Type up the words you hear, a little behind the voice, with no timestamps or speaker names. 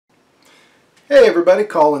Hey everybody,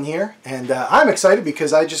 Colin here, and I'm excited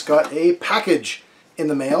because I just got a package in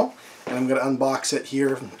the mail, and I'm going to unbox it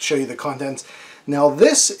here and show you the contents. Now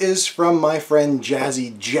this is from my friend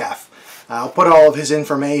Jazzy Jeff. I'll put all of his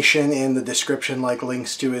information in the description, like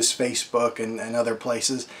links to his Facebook and other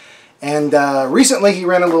places. And recently he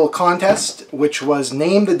ran a little contest, which was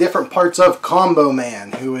name the different parts of Combo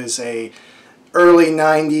Man, who is a early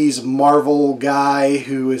 90s Marvel guy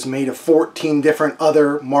who is made of 14 different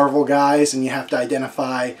other Marvel guys, and you have to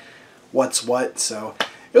identify what's what. So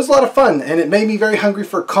it was a lot of fun, and it made me very hungry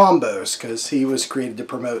for combos because he was created to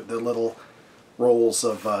promote the little rolls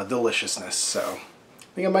of deliciousness. So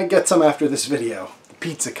I think I might get some after this video, the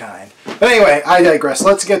pizza kind. But anyway, I digress.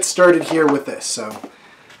 Let's get started here with this. So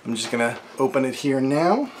I'm just gonna open it here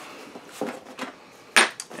now, and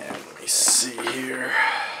let me see here.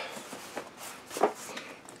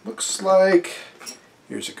 Looks like,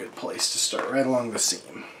 here's a good place to start, right along the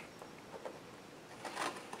seam.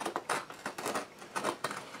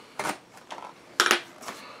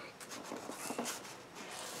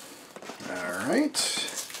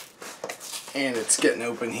 Alright, and it's getting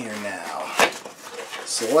open here now.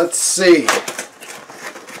 So let's see.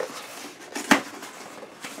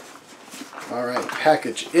 Alright,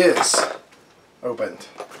 package is opened.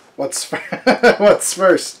 What's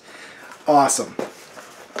first? Awesome.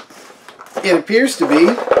 It appears to be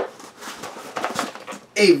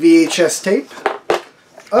a VHS tape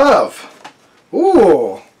of,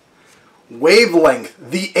 Wavelength,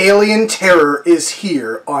 the alien terror is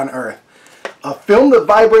here on Earth. A film that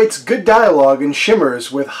vibrates good dialogue and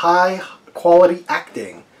shimmers with high quality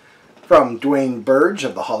acting. From Dwayne Burge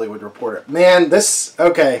of The Hollywood Reporter. Man, this,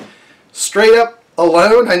 okay, straight up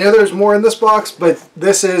alone, I know there's more in this box, but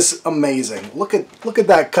this is amazing. Look at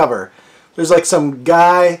that cover. There's like some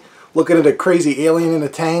guy looking at a crazy alien in a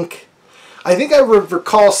tank. I think I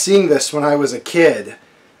recall seeing this when I was a kid.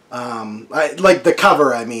 Like the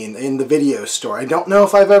cover, I mean, in the video store. I don't know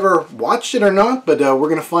if I've ever watched it or not, but we're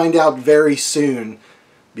going to find out very soon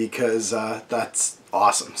because that's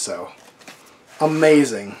awesome. So,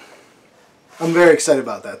 amazing. I'm very excited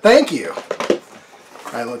about that. Thank you.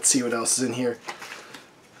 Alright, let's see what else is in here.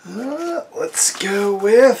 Let's go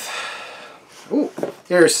with...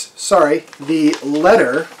 sorry, the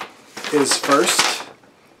letter is first.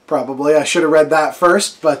 Probably. I should have read that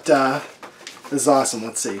first, but this is awesome.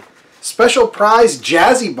 Let's see. Special prize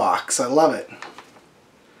Jazzy box. I love it.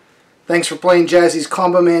 Thanks for playing Jazzy's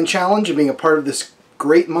Combo Man Challenge and being a part of this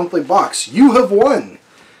great monthly box. You have won!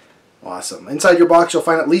 Awesome. Inside your box you'll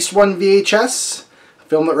find at least one VHS, a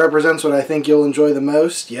film that represents what I think you'll enjoy the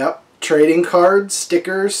most. Yep. Trading cards,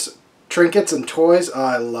 stickers, trinkets, and toys. Oh,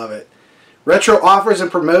 I love it. Retro offers and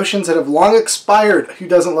promotions that have long expired. Who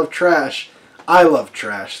doesn't love trash? I love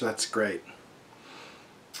trash. That's great.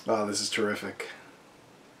 Oh, this is terrific.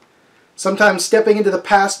 Sometimes stepping into the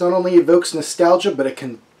past not only evokes nostalgia, but it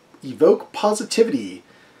can evoke positivity.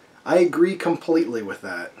 I agree completely with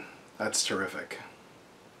that. That's terrific.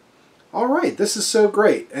 Alright, this is so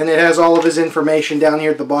great. And it has all of his information down here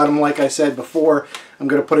at the bottom. Like I said before, I'm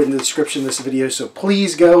going to put it in the description of this video, so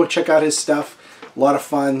please go check out his stuff. A lot of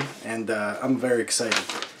fun, and I'm very excited.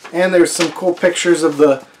 And there's some cool pictures of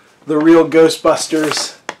the real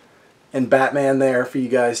Ghostbusters and Batman there for you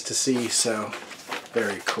guys to see, so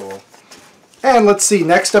very cool. And let's see,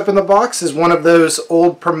 next up in the box is one of those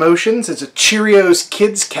old promotions. It's a Cheerios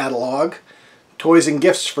Kids catalog, toys and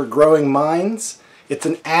gifts for growing minds. It's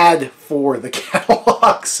an ad for the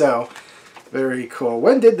catalog, so very cool.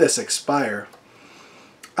 When did this expire?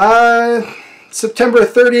 September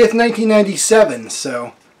 30th, 1997,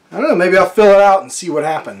 so I don't know, maybe I'll fill it out and see what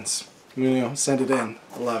happens. You know, send it in.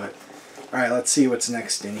 I love it. Alright, let's see what's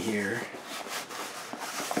next in here.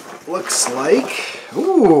 Looks like,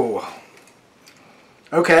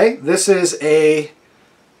 okay, this is a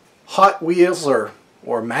Hot Wheels or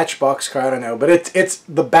Matchbox car, I don't know, but it's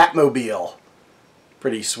the Batmobile.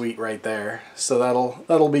 Pretty sweet right there. So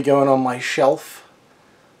that'll be going on my shelf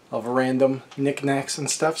of random knickknacks and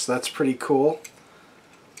stuff, so that's pretty cool.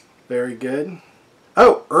 Very good.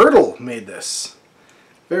 Oh, Ertl made this.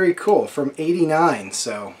 Very cool, from '89,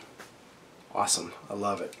 so awesome. I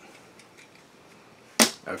love it.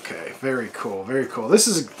 Okay, very cool, very cool. This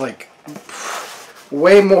is like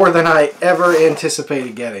way more than I ever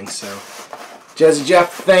anticipated getting, so Jazzy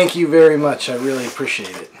Jeff, thank you very much. I really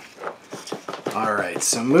appreciate it. Alright,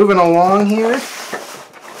 so moving along here.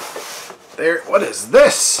 What is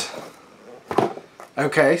this?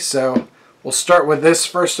 Okay, so we'll start with this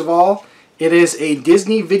first of all. It is a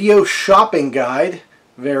Disney video shopping guide.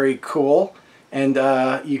 Very cool. And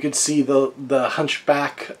you could see the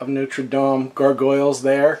Hunchback of Notre Dame gargoyles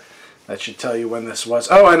there. That should tell you when this was.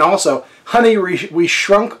 Oh, and also, Honey, We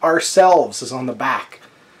Shrunk Ourselves is on the back.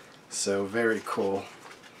 So, very cool.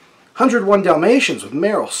 101 Dalmatians with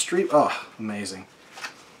Meryl Streep. Oh, amazing.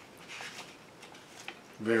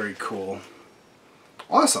 Very cool.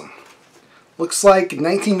 Awesome. Looks like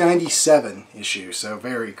 1997 issue, so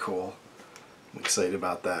very cool. I'm excited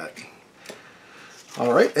about that.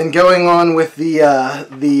 All right, and going on with the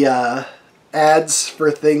ads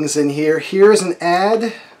for things in here. Here's an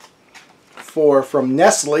ad from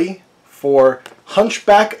Nestle for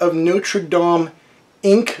Hunchback of Notre Dame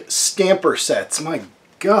ink stamper sets. My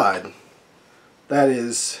God, that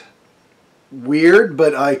is weird,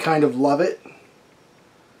 but I kind of love it.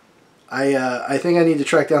 I think I need to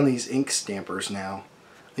track down these ink stampers now.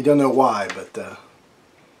 I don't know why, but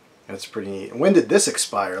that's pretty neat. When did this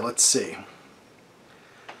expire? Let's see.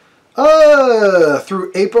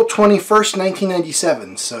 Through April 21st,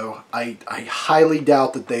 1997. So I highly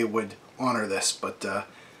doubt that they would honor this, but I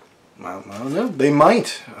don't know. They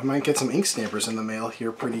might. I might get some ink stampers in the mail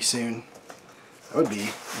here pretty soon. That would be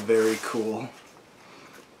very cool.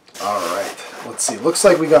 Alright, let's see. Looks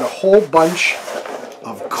like we got a whole bunch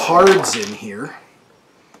of cards in here,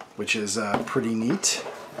 which is pretty neat.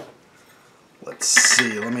 Let's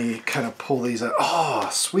see. Let me kind of pull these out. Oh,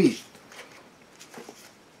 sweet.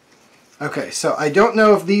 Okay, so I don't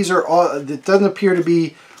know if these are all... It doesn't appear to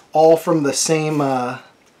be all from the same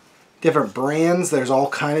different brands. There's all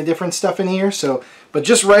kind of different stuff in here. So, but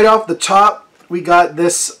just right off the top, we got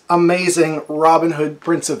this amazing Robin Hood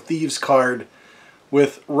Prince of Thieves card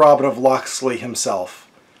with Robin of Locksley himself.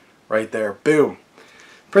 Right there. Boom.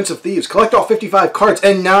 Prince of Thieves. Collect all 55 cards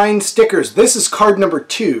and 9 stickers. This is card number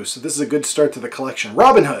 2, so this is a good start to the collection.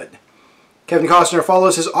 Robin Hood. Kevin Costner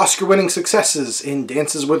follows his Oscar-winning successes in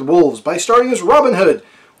Dances with Wolves by starring as Robin Hood,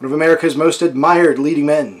 one of America's most admired leading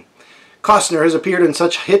men. Costner has appeared in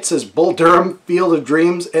such hits as Bull Durham, Field of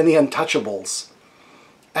Dreams, and The Untouchables.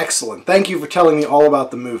 Excellent. Thank you for telling me all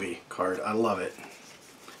about the movie card. I love it.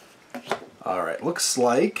 Alright, looks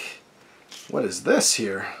like... What is this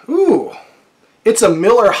here? Ooh! It's a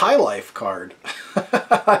Miller High Life card.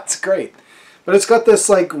 That's great. But it's got this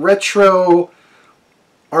like retro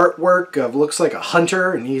artwork of, looks like a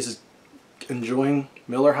hunter, and he's enjoying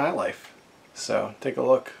Miller High Life. So take a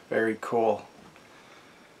look. Very cool.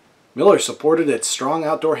 Miller supported its strong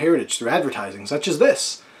outdoor heritage through advertising such as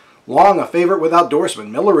this. Long a favorite with outdoorsmen,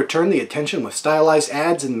 Miller returned the attention with stylized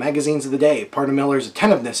ads in magazines of the day. Part of Miller's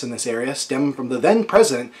attentiveness in this area stemmed from the then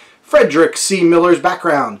president Frederick C. Miller's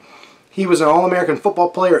background. He was an All-American football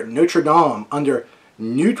player at Notre Dame under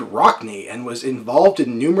Knute Rockne and was involved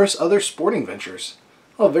in numerous other sporting ventures.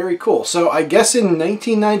 Oh, very cool. So I guess in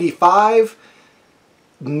 1995,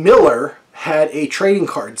 Miller had a trading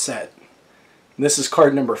card set. And this is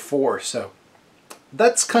card number 4, so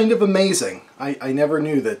that's kind of amazing. I never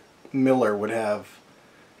knew that Miller would have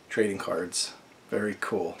trading cards. Very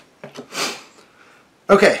cool.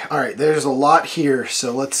 Okay, alright, there's a lot here,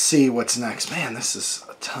 so let's see what's next. Man, this is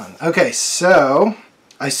a ton. Okay, so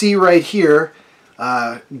I see right here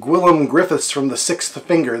Gwillem Griffiths from the Sixth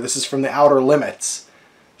Finger. This is from the Outer Limits.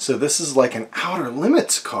 So this is like an Outer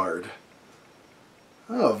Limits card.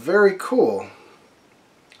 Oh, very cool.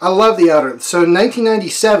 I love the Outer... So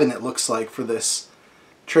 1997 it looks like for this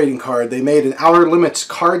trading card. They made an Outer Limits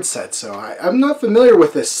card set. So I'm not familiar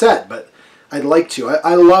with this set, but I'd like to.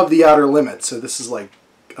 I love the Outer Limits, so this is like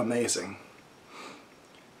amazing.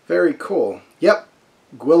 Very cool. Yep,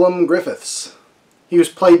 Gwillem Griffiths. He was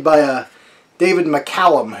played by David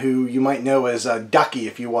McCallum, who you might know as Ducky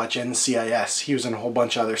if you watch NCIS. He was in a whole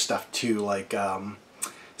bunch of other stuff too, like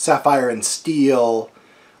Sapphire and Steel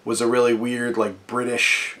was a really weird like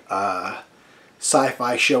British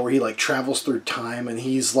sci-fi show where he like travels through time and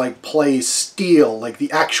he's like plays steel, like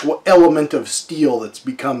the actual element of steel that's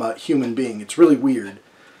become a human being. It's really weird.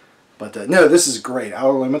 But no, this is great.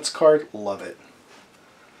 Outer Limits card, love it.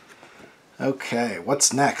 Okay,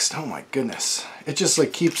 what's next? Oh my goodness. It just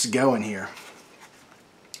like keeps going here.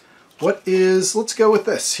 What is, let's go with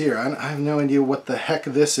this here. I have no idea what the heck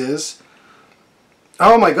this is.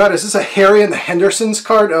 Oh my god, is this a Harry and the Hendersons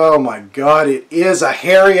card? Oh my god, it is a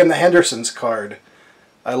Harry and the Hendersons card.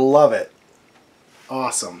 I love it.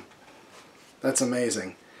 Awesome. That's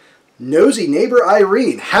amazing. Nosy neighbor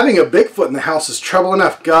Irene. Having a Bigfoot in the house is trouble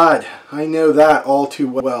enough. God, I know that all too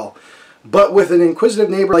well. But with an inquisitive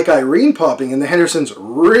neighbor like Irene popping in, the Hendersons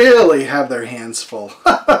really have their hands full.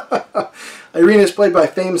 Irene is played by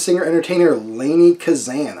famed singer-entertainer Lainey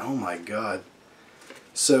Kazan. Oh my god.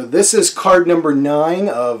 So this is card number 9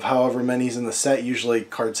 of however many's in the set. Usually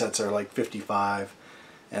card sets are like 55.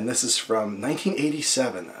 And this is from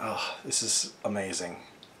 1987. Oh, this is amazing.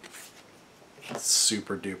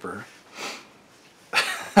 super duper.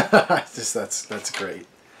 Just that's great.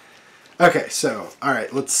 Okay, so all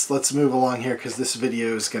right, let's move along here because this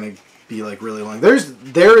video is gonna be like really long. There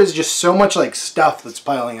is just so much like stuff that's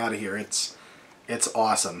piling out of here. It's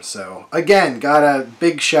awesome. So again, got a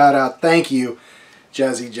big shout out. Thank you,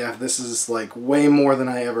 Jazzy Jeff. This is like way more than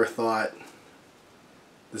I ever thought.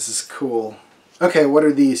 This is cool. Okay, what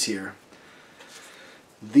are these here?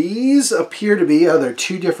 These appear to be, oh, they're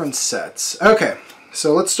two different sets. Okay,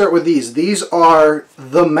 so let's start with these. These are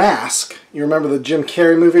The Mask. You remember the Jim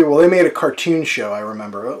Carrey movie? Well, they made a cartoon show, I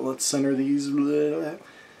remember. Oh, let's center these.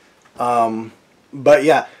 But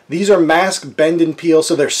yeah, these are Mask Bend and Peel,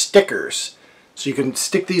 so they're stickers. So you can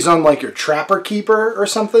stick these on like your Trapper Keeper or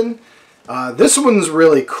something. This one's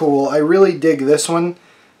really cool. I really dig this one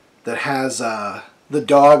that has the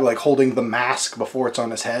dog like holding the mask before it's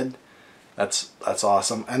on his head. That's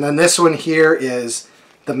awesome. And then this one here is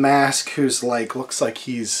the Mask who's like, looks like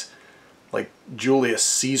he's like Julius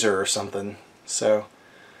Caesar or something. So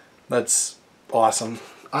that's awesome.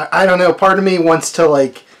 I don't know, part of me wants to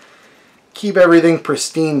like keep everything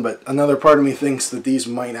pristine, but another part of me thinks that these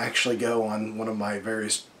might actually go on one of my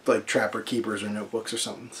various like Trapper Keepers or notebooks or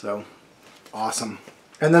something. So awesome.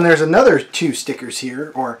 And then there's another two stickers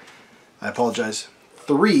here, or I apologize,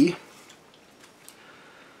 three.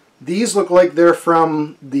 These look like they're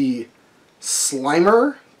from the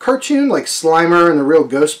Slimer cartoon, like Slimer and the Real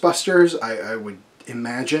Ghostbusters, I would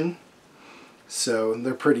imagine. So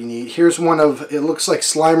they're pretty neat. Here's one of, it looks like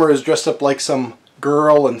Slimer is dressed up like some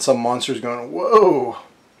girl and some monster's going, whoa.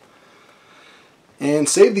 And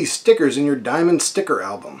save these stickers in your Diamond Sticker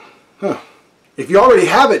album. Huh. If you already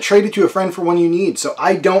have it, trade it to a friend for one you need. So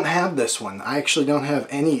I don't have this one. I actually don't have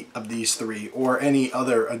any of these three or any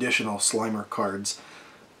other additional Slimer cards.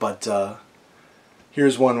 But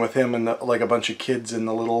here's one with him and like a bunch of kids in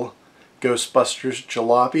the little Ghostbusters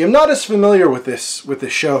jalopy. I'm not as familiar with this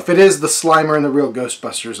show. If it is the Slimer and the Real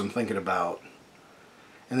Ghostbusters I'm thinking about.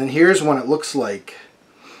 And then here's one, it looks like,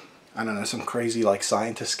 I don't know, some crazy like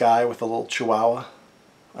scientist guy with a little chihuahua.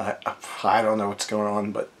 I don't know what's going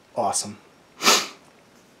on, but awesome.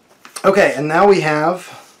 Okay, and now we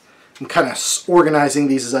have, I'm kind of organizing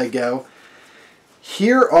these as I go.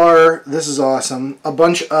 Here are, this is awesome, a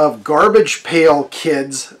bunch of Garbage Pail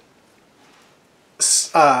Kids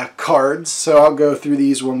cards. So I'll go through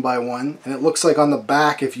these one by one. And it looks like on the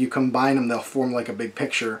back, if you combine them, they'll form like a big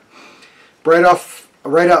picture. Right off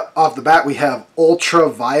the bat, we have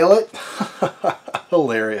Ultraviolet.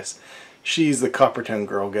 Hilarious. She's the Coppertone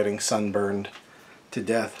girl getting sunburned to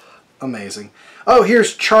death. Amazing. Oh,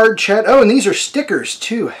 here's Charred Chat. Oh, and these are stickers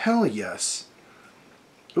too. Hell yes.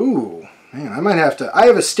 Ooh. Man, I might have to... I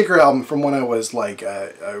have a sticker album from when I was like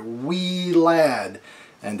a wee lad.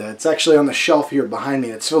 And it's actually on the shelf here behind me.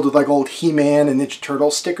 It's filled with like old He-Man and Ninja Turtle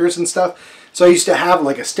stickers and stuff. So I used to have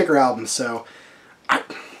like a sticker album. So I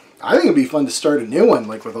think it'd be fun to start a new one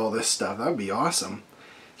like with all this stuff. That would be awesome.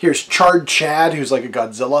 Here's Charred Chad, who's like a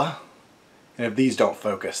Godzilla. And if these don't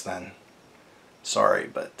focus, then sorry.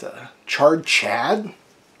 But Charred Chad?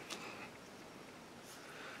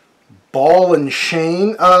 Ball and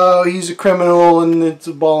Chain. Oh, he's a criminal and it's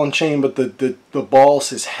a ball and chain, but the ball's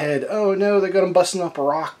his head. Oh no, they got him busting up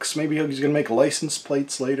rocks. Maybe he's going to make license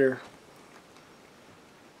plates later.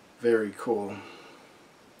 Very cool.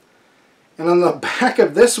 And on the back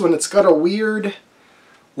of this one, it's got a weird,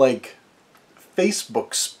 like,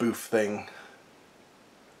 Facebook spoof thing.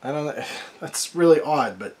 I don't know. That's really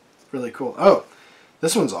odd, but really cool. Oh,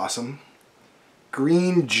 this one's awesome.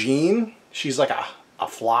 Green Jean. She's like a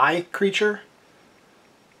fly creature.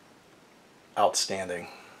 Outstanding.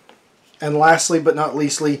 And lastly but not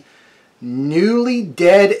leastly, Newly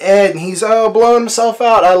Dead Ed. And he's blowing himself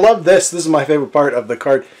out. I love this. This is my favorite part of the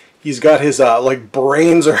card. He's got his like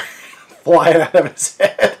brains are flying out of his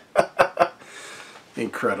head.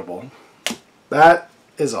 Incredible. That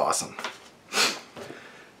is awesome.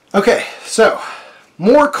 Okay, so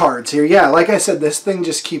more cards here. Yeah, like I said, this thing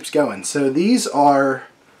just keeps going. So these are,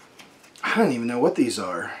 I don't even know what these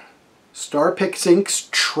are. Star Pix Inc.'s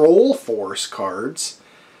Troll Force cards.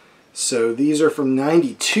 So these are from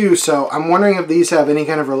 '92. So I'm wondering if these have any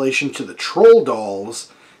kind of relation to the Troll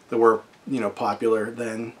dolls that were, you know, popular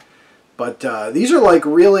then. But these are like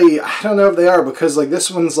really, I don't know if they are, because like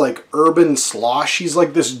this one's like Urban Slosh. He's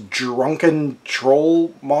like this drunken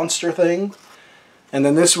troll monster thing. And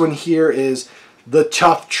then this one here is the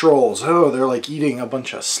Tough Trolls. Oh, they're like eating a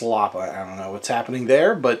bunch of slop. I don't know what's happening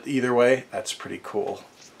there, but either way, that's pretty cool.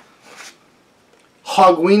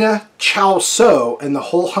 Hogwina, Chow So, and the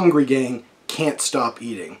whole Hungry Gang can't stop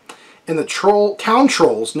eating. And the town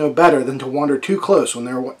trolls know better than to wander too close when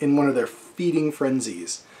they're in one of their feeding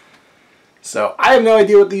frenzies. So I have no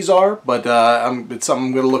idea what these are, but it's something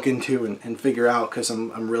I'm going to look into and figure out because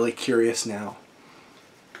I'm really curious now.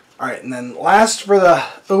 Alright, and then last for the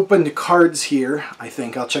opened cards here, I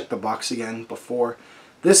think, I'll check the box again before.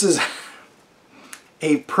 This is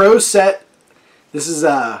a Pro Set,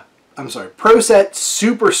 Pro Set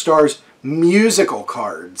Superstars musical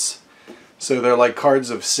cards. So they're like cards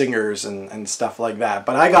of singers and stuff like that.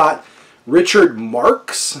 But I got Richard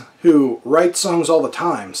Marx, who writes songs all the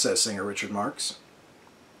time, says singer Richard Marx.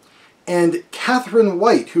 And Catherine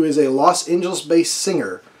White, who is a Los Angeles-based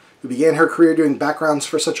singer who began her career doing backgrounds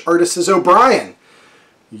for such artists as O'Brien,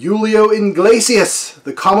 Julio Iglesias,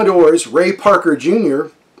 the Commodores, Ray Parker Jr.,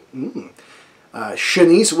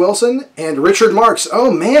 Shanice Wilson, and Richard Marx. Oh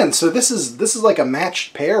man, so this is like a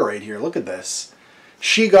matched pair right here. Look at this.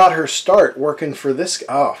 She got her start working for this.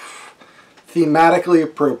 Oh, thematically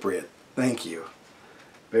appropriate. Thank you.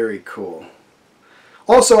 Very cool.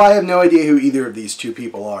 Also, I have no idea who either of these two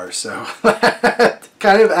people are, so that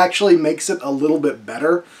kind of actually makes it a little bit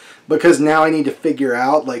better, because now I need to figure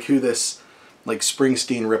out like who this like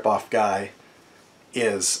Springsteen ripoff guy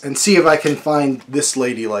is and see if I can find this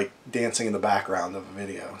lady like dancing in the background of a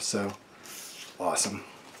video. So awesome.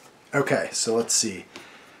 Okay, so let's see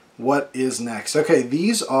what is next. Okay,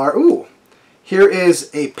 these are, ooh, here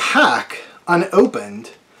is a pack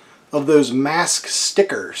unopened of those mask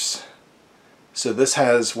stickers. So this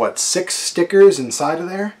has, what, 6 stickers inside of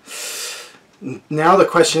there? Now the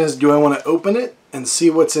question is, do I want to open it and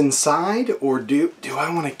see what's inside, or do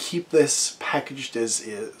I want to keep this packaged as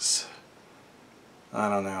is? I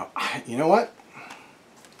don't know. You know what?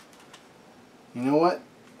 You know what?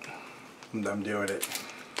 I'm doing it.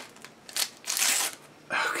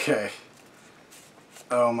 Okay.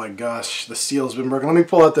 Oh my gosh, the seal's been broken. Let me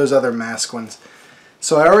pull out those other mask ones.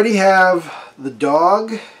 So I already have the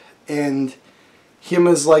dog and him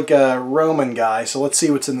as like a Roman guy. So let's see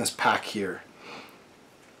what's in this pack here.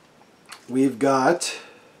 We've got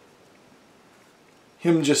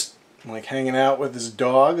him just like hanging out with his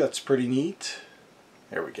dog. That's pretty neat.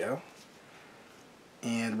 There we go.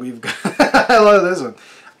 And we've got, I love this one.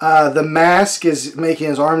 The mask is making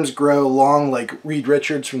his arms grow long like Reed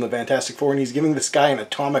Richards from the Fantastic Four, and he's giving this guy an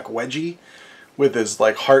atomic wedgie with his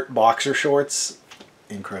like heart boxer shorts.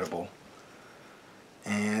 Incredible.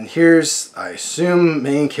 And here's, I assume,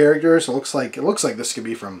 main characters. It looks like this could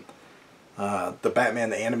be from the Batman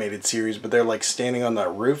the Animated Series, but they're like standing on the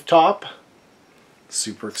rooftop.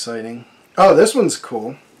 Super exciting. Oh, this one's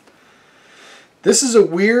cool. This is a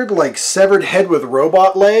weird, like, severed head with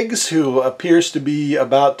robot legs who appears to be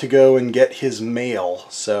about to go and get his mail.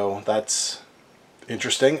 So that's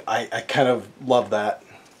interesting. I kind of love that.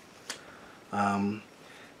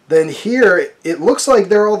 Then here, it looks like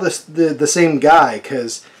they're all the same guy,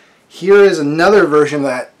 because here is another version of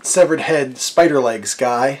that severed head spider legs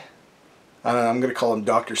guy. I don't know, I'm going to call him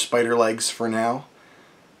Dr. Spider Legs for now.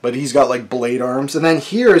 But he's got like blade arms. And then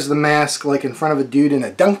here is the mask like in front of a dude in a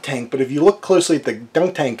dunk tank. But if you look closely at the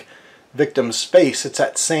dunk tank victim's face, it's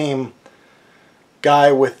that same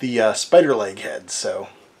guy with the spider leg head. So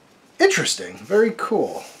interesting. Very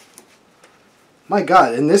cool. My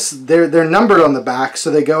God. And this, they're numbered on the back. So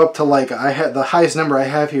they go up to like, the highest number I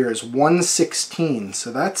have here is 116.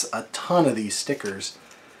 So that's a ton of these stickers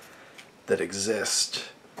that exist.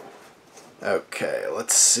 Okay,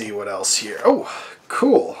 let's see what else here. Oh,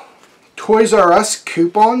 cool. Toys R Us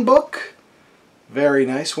coupon book. Very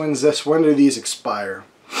nice. When's this? When do these expire?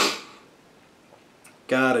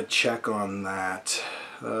 Gotta check on that.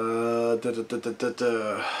 Let's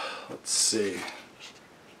see.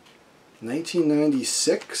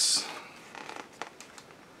 1996.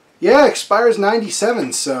 Yeah, expires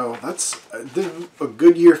 97. So that's a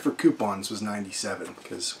good year for coupons. Was 97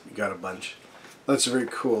 because we got a bunch. That's very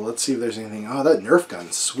cool. Let's see if there's anything. Oh, that Nerf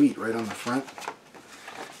gun's sweet right on the front.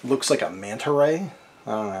 Looks like a manta ray.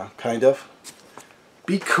 I don't know, kind of.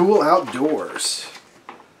 Be cool outdoors.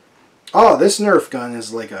 Oh, this Nerf gun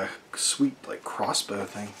is like a sweet like crossbow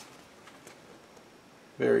thing.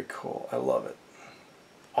 Very cool. I love it.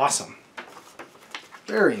 Awesome.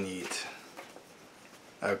 Very neat.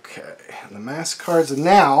 Okay, the mask cards. And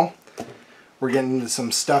now we're getting into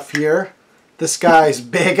some stuff here. This guy's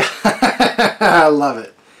big. I love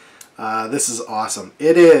it. This is awesome.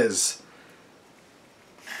 It is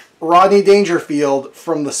Rodney Dangerfield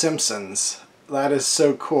from The Simpsons. That is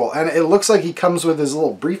so cool. And it looks like he comes with his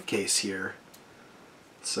little briefcase here.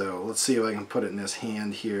 So let's see if I can put it in his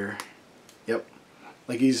hand here. Yep.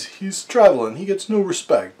 Like he's traveling. He gets no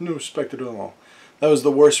respect. No respect at all. That was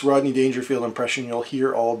the worst Rodney Dangerfield impression you'll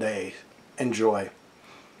hear all day. Enjoy.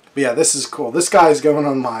 But yeah, this is cool. This guy's going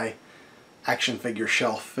on my action figure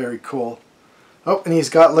shelf. Very cool. Oh, and he's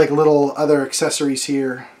got like little other accessories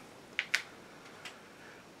here.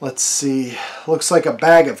 Let's see. Looks like a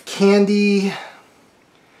bag of candy. A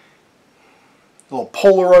little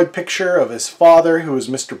Polaroid picture of his father, who was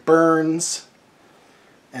Mr. Burns.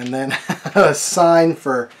 And then a sign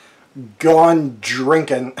for Gone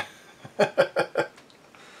Drinkin'.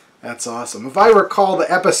 That's awesome. If I recall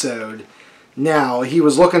the episode now, he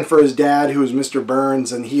was looking for his dad, who was Mr.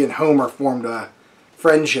 Burns, and he and Homer formed a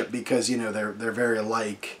friendship because, you know, they're very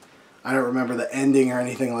alike. I don't remember the ending or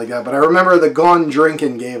anything like that, but I remember the Gone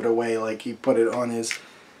Drinkin' gave it away. Like, he put it on his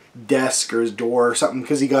desk or his door or something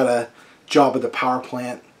because he got a job at the power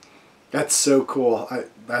plant. That's so cool.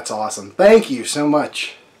 That's awesome. Thank you so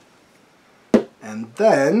much. And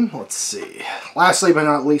then, let's see. Lastly but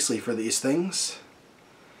not leastly for these things,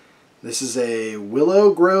 this is a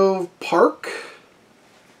Willow Grove Park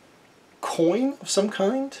coin of some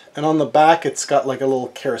kind. And on the back it's got like a little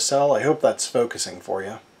carousel. I hope that's focusing for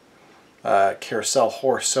you. Carousel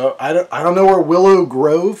horse. So I don't know where Willow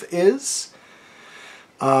Grove is.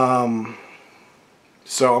 So I'm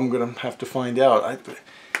going to have to find out.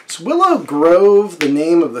 Is Willow Grove the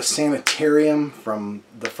name of the sanitarium from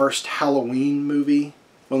the first Halloween movie?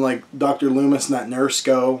 When like Dr. Loomis and that nurse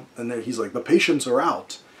go, and he's like, the patients are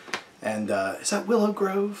out. And is that Willow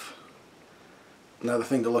Grove? Another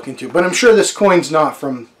thing to look into. But I'm sure this coin's not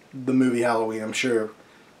from the movie Halloween. I'm sure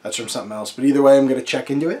that's from something else. But either way, I'm going to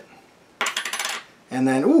check into it. And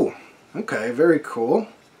then, ooh, okay, very cool.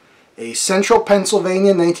 A Central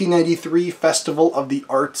Pennsylvania 1993 Festival of the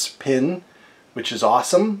Arts pin, which is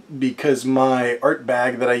awesome because my art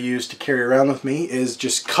bag that I use to carry around with me is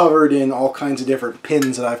just covered in all kinds of different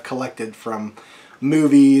pins that I've collected from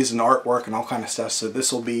movies and artwork and all kind of stuff. So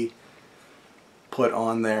this will be put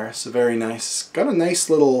on there. So very nice. Got a nice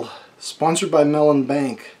little sponsored by Mellon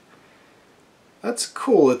Bank. That's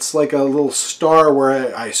cool. It's like a little star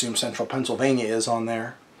where I assume Central Pennsylvania is on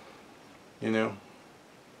there. You know.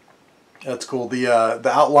 That's cool. The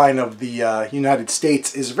outline of the United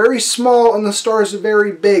States is very small and the stars are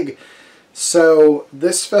very big. So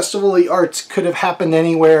this Festival of the Arts could have happened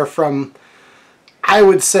anywhere from, I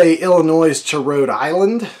would say, Illinois to Rhode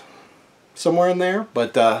Island. Somewhere in there.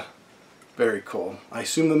 But very cool. I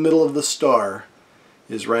assume the middle of the star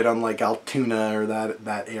is right on like Altoona or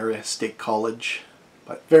that area, State College.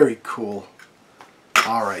 But very cool.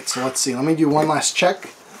 Alright, so let's see. Let me do one last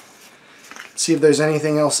check. See if there's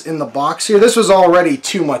anything else in the box here. This was already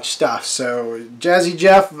too much stuff. So Jazzy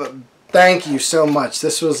Jeff, thank you so much.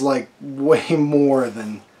 This was like way more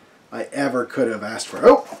than I ever could have asked for.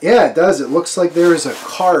 Oh, yeah, it does. It looks like there is a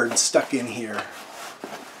card stuck in here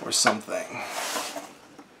or something.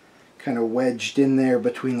 Kind of wedged in there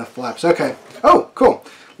between the flaps. Okay. Oh, cool.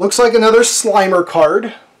 Looks like another Slimer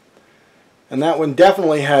card. And that one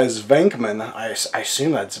definitely has Venkman. I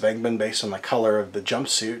assume that's Venkman based on the color of the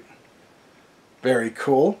jumpsuit. Very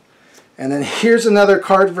cool. And then here's another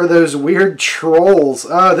card for those weird trolls.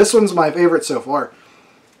 This one's my favorite so far.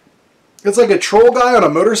 It's like a troll guy on a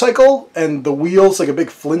motorcycle, and the wheel's like a big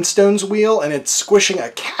Flintstones wheel, and it's squishing a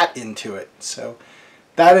cat into it. So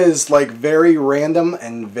that is like very random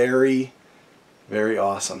and very, very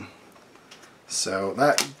awesome. So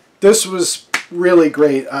this was really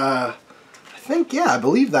great. I think, yeah, I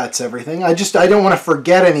believe that's everything. I don't want to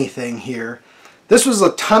forget anything here. This was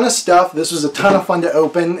a ton of stuff. This was a ton of fun to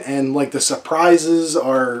open, and like the surprises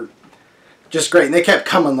are just great. And they kept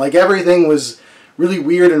coming. Like everything was really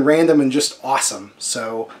weird and random and just awesome.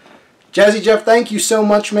 So Jazzy Jeff, thank you so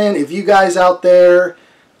much, man. If you guys out there,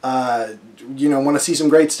 you know, want to see some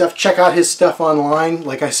great stuff, check out his stuff online.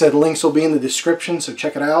 Like I said, links will be in the description, so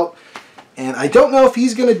check it out. And I don't know if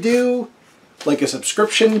he's going to do like a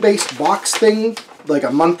subscription-based box thing, like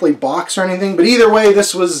a monthly box or anything, but either way,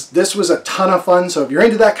 this was a ton of fun. So if you're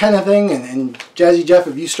into that kind of thing, and Jazzy Jeff,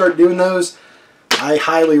 if you start doing those, I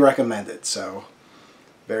highly recommend it. So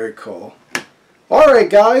very cool.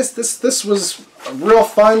 Alright guys, this was a real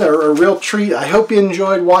fun, or a real treat. I hope you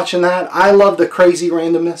enjoyed watching that. I love the crazy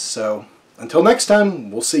randomness, so until next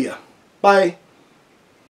time, we'll see ya. Bye.